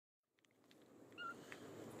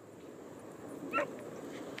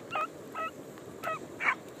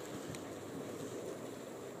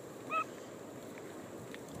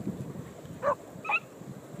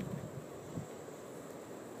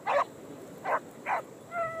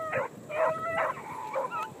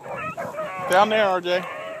Down there, RJ.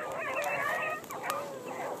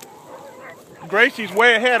 Gracie's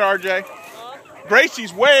way ahead, RJ.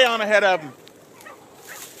 Gracie's way on ahead of him.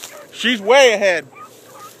 She's way ahead.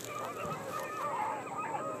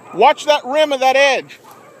 Watch that rim of that edge.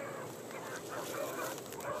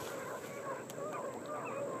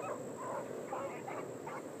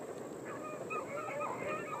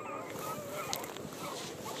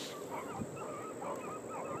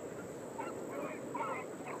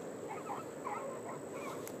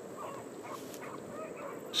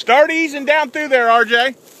 Start easing down through there,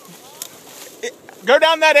 RJ. Go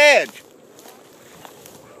down that edge.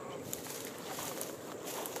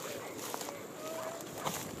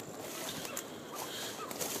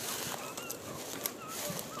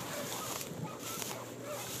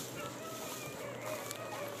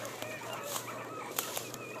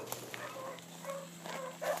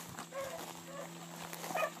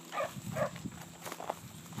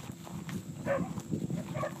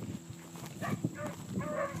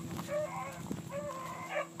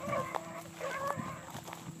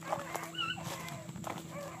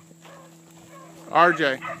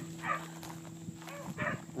 RJ,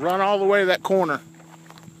 run all the way to that corner.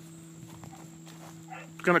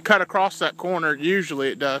 It's going to cut across that corner. Usually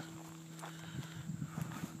it does.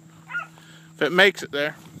 If it makes it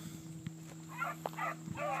there.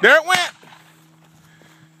 There it went.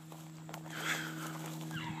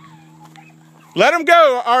 Let him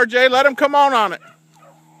go, RJ. Let him come on it.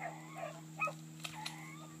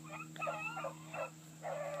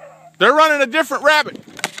 They're running a different rabbit.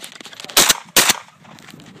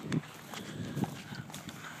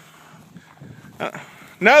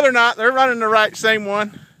 No, they're not. They're running the same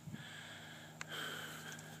one.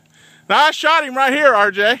 Now, I shot him right here,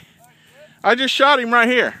 RJ. I just shot him right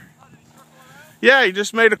here. Yeah, he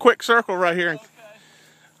just made a quick circle right here.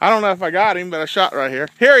 I don't know if I got him, but I shot right here.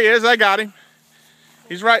 Here he is. I got him.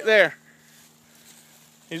 He's right there.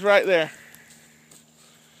 He's right there.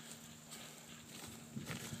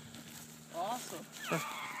 Awesome.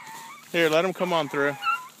 Here, let him come on through.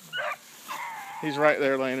 He's right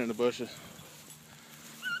there laying in the bushes.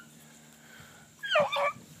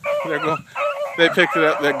 They picked it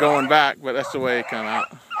up, they're going back, but that's the way it come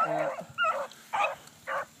out. Yeah.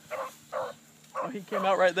 Oh, he came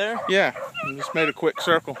out right there? Yeah, he just made a quick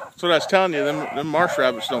circle. That's what I was telling you, them marsh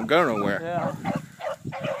rabbits don't go nowhere. Yeah.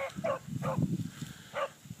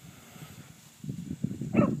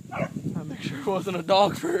 I'll make sure it wasn't a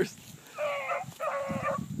dog first.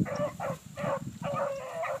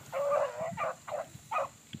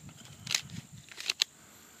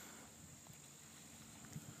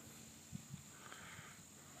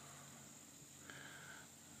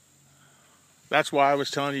 That's why I was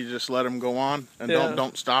telling you just let them go on and Yeah.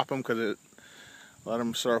 don't stop them, because let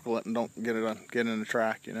them circle it and don't get in the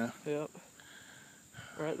track, you know. Yep.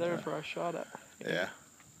 Right there is where I shot at. Yeah,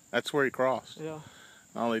 that's where he crossed. Yeah.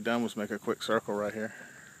 All he done was make a quick circle right here.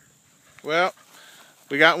 Well,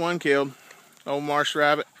 we got one killed, old marsh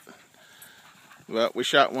rabbit. Well, we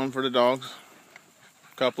shot one for the dogs.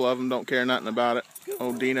 A couple of them don't care nothing about it.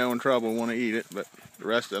 Old Dino in trouble want to eat it, but the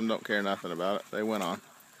rest of them don't care nothing about it. They went on.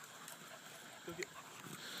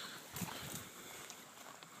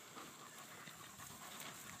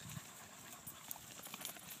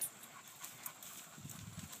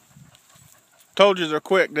 Told you they're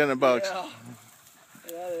quick, didn't it, Bugs? Yeah.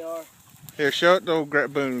 Yeah, they are. Here, show it to old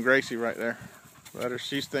Boone and Gracie right there. Let her.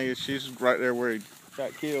 She's thinking she's right there where he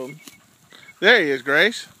got killed. There he is,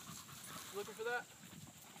 Grace. Looking for that?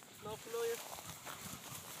 Smell familiar?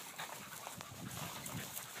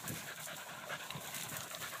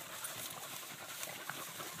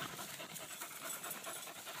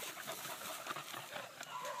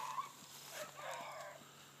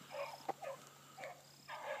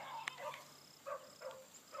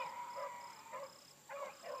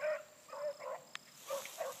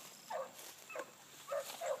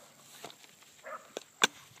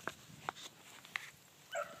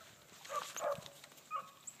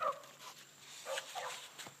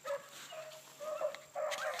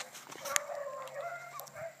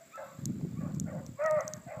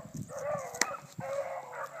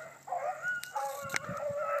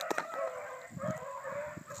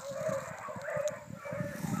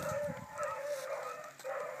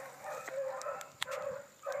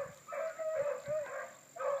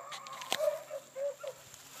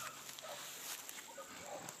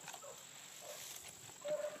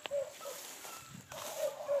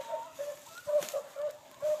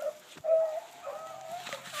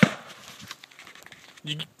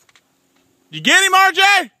 You get him,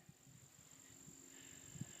 RJ?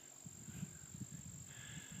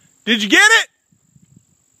 Did you get it?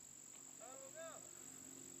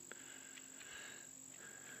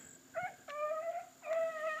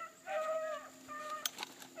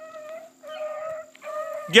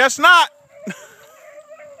 Guess not.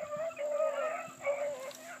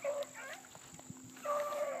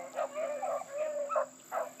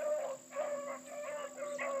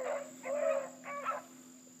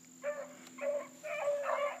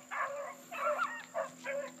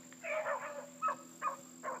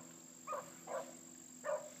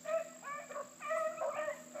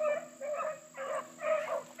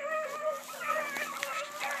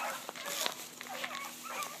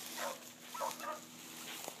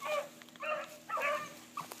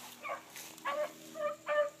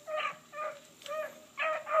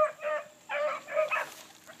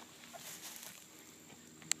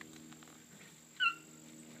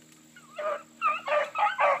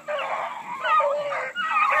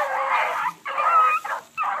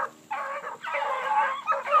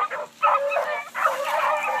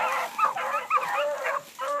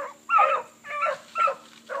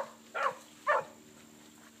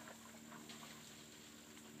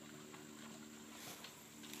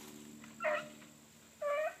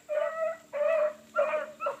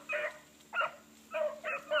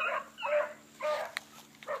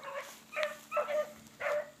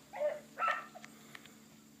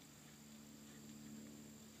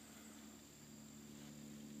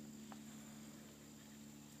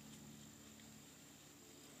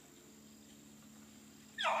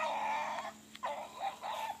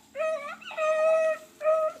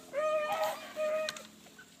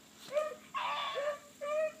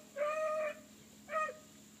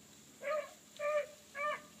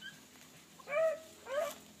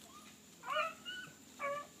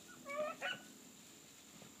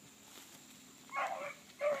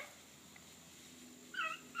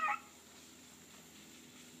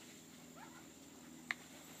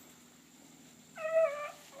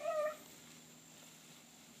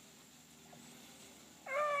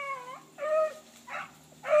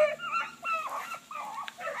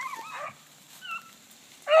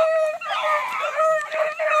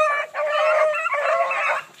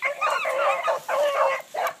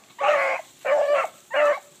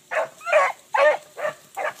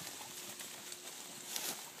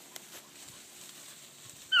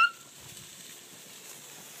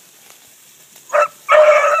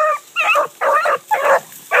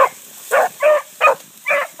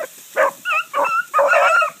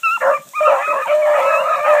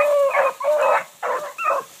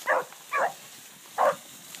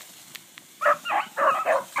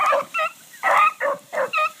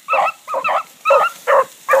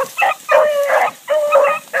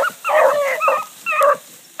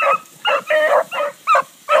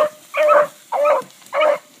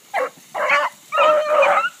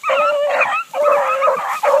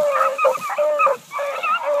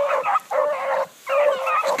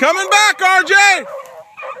 Coming back, RJ!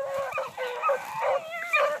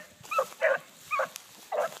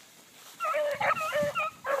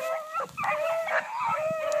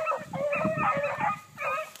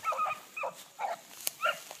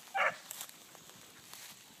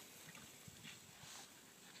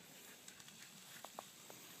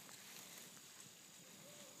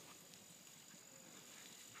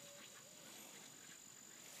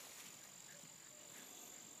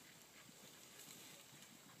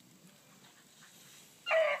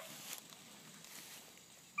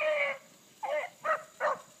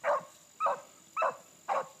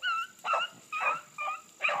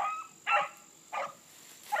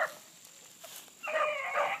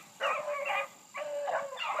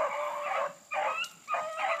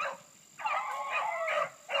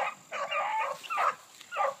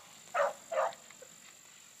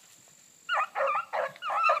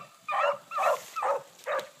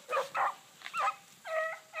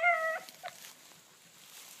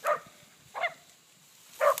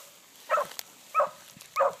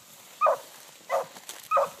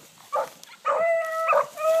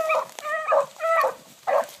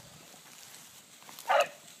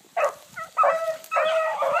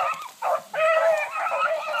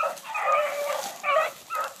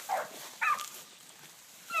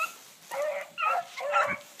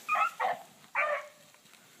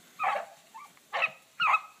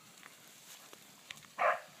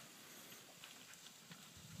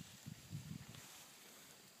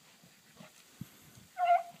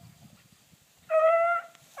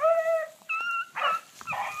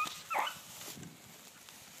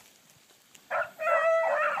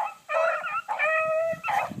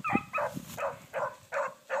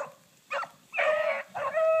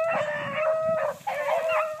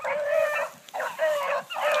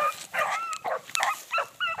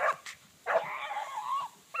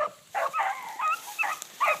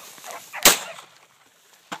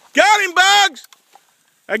 Got him, Bugs!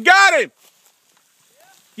 I got him!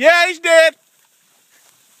 Yeah, he's dead.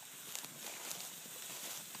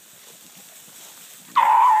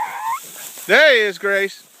 There he is,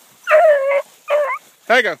 Grace.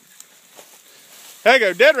 There you go. There you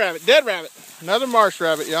go. Dead rabbit. Dead rabbit. Another marsh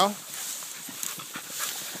rabbit, y'all.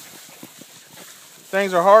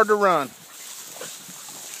 Things are hard to run.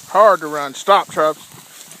 Hard to run. Stop, Trubbs.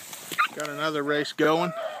 Got another race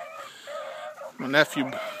going. My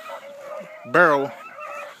nephew barrel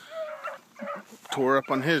tore up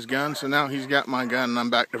on his gun, so now he's got my gun and I'm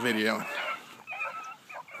back to videoing.